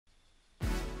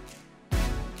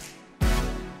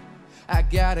I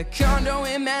got a condo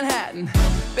in Manhattan.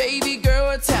 Baby girl,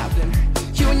 what's happening?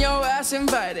 You and your ass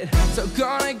invited, so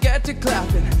gonna get to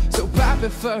clapping. So pop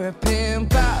it for a pimp,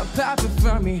 pop it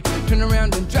for me. Turn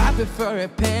around and drop it for a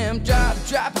pimp, drop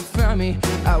it for me.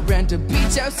 I'll rent a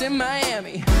beach house in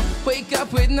Miami. Wake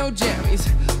up with no jammies,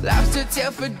 lobster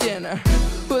tail for dinner.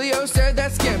 Julio said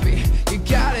that's skimpy. You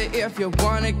got it if you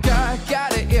want it,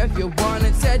 got it if you want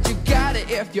it. Said you got it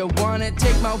if you want it.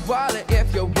 Take my wallet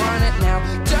if you want it. Now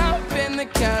jump in the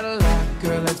Cadillac,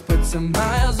 girl, let's put some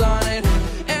miles on it.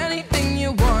 Anything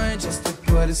you want, just to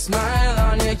put a smile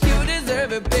on you. You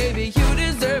deserve it, baby, you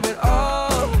deserve it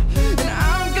all. And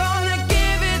I'm gonna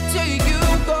give it to you.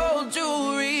 Gold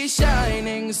jewelry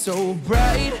shining so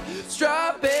bright.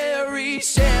 Strawberry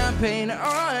champagne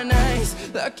on ice.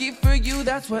 Lucky for you,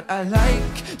 that's what I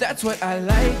like. That's what I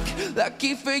like.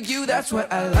 Lucky for you, that's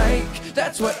what I like.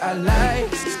 That's what I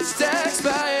like. Sex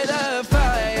by the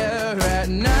fire at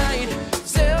night.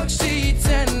 Silk sheets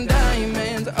and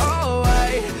diamonds, all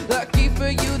white. Lucky for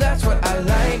you, that's what I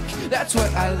like. That's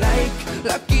what I like.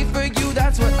 Lucky for you,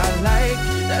 that's what I like.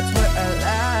 That's what I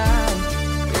like.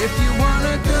 If you want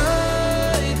a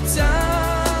good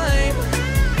time,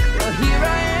 well, here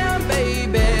I am,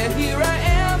 baby. Here I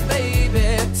am,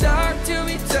 baby. Talk to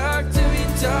me, talk to me,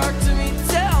 talk to me.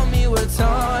 Tell me what's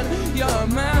on your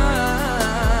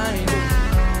mind.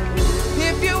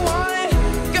 If you want it,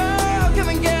 girl, come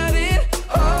and get it.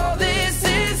 All this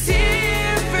is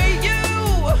here for you.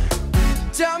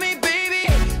 Tell me, baby,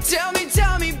 tell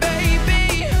me,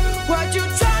 baby, what you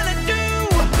tryna do?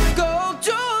 Gold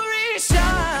jewelry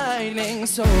shining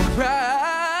so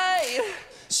bright.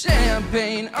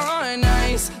 Champagne on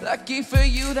ice. Lucky for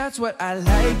you, that's what I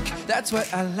like. That's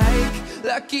what I like.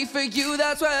 Lucky for you,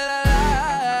 that's what I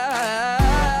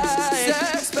like.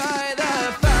 Sex by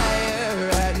the fire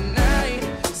at night.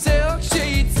 Silk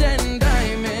sheets and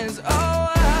diamonds,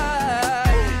 oh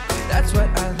I. That's what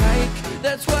I like.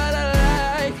 That's what I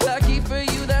like. Lucky for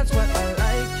you, that's what I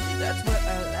like. That's what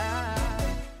I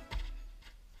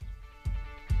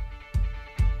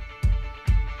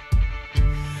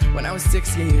like. When I was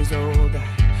 6 years old, I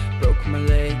broke my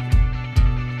leg.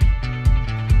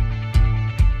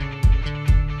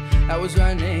 I was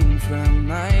running from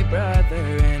my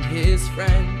brother and his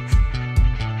friends,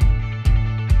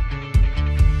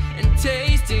 and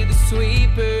tasted the sweet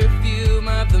perfume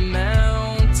of the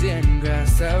mountain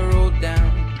grass I rolled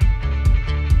down.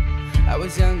 I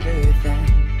was younger then.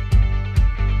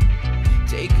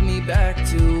 Take me back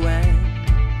to when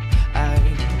I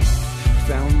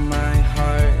found my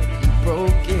heart,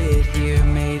 broke it here,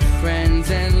 made friends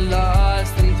and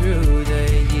lost them through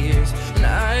the years. And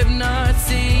I've not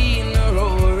seen the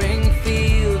roaring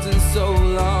fields in so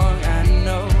long. I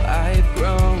know I've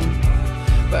grown,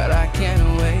 but I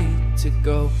can't wait to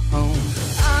go home.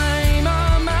 I'm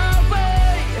on my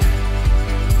way,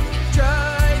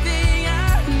 driving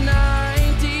at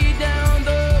 90 down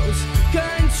those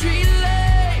country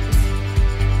lanes,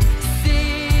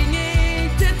 singing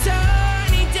to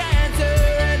Tiny Dancer,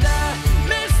 and I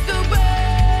miss the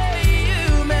way you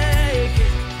make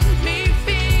me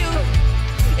feel.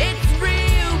 It's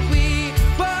real. We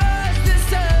watch the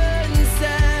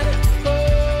sunset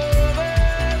over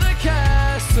the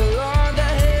castle on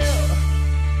the hill.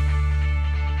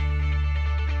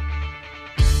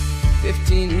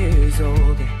 15 years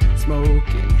old,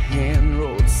 smoking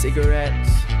hand-rolled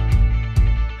cigarettes,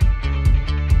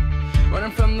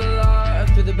 running from the law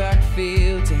through the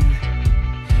backfields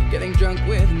and getting drunk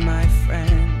with my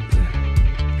friends.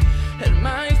 Had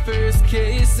my first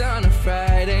kiss on a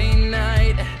Friday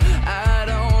night. I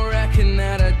don't reckon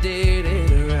that I did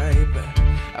it right, but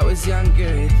I was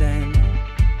younger then.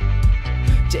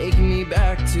 Take me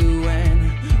back to